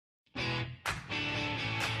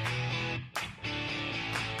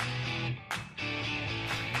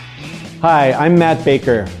Hi, I'm Matt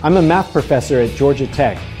Baker. I'm a math professor at Georgia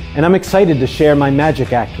Tech, and I'm excited to share my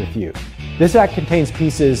magic act with you. This act contains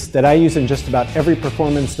pieces that I use in just about every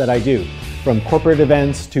performance that I do, from corporate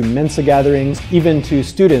events to Mensa gatherings, even to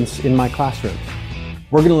students in my classrooms.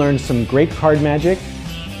 We're going to learn some great card magic,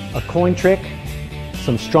 a coin trick,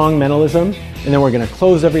 some strong mentalism, and then we're going to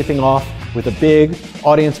close everything off with a big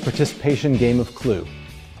audience participation game of Clue.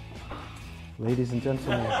 Ladies and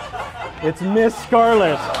gentlemen, it's Miss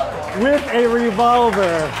Scarlet with a revolver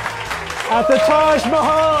at the Taj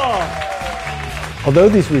Mahal. Although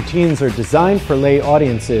these routines are designed for lay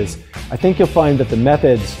audiences, I think you'll find that the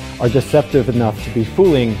methods are deceptive enough to be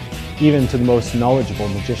fooling even to the most knowledgeable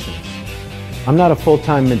magicians. I'm not a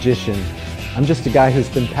full-time magician. I'm just a guy who's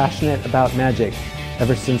been passionate about magic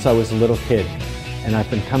ever since I was a little kid. And I've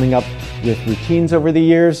been coming up with routines over the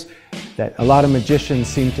years that a lot of magicians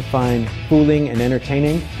seem to find fooling and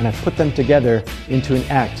entertaining, and I've put them together into an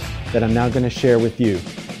act that I'm now going to share with you.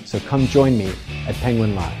 So come join me at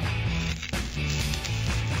Penguin Live.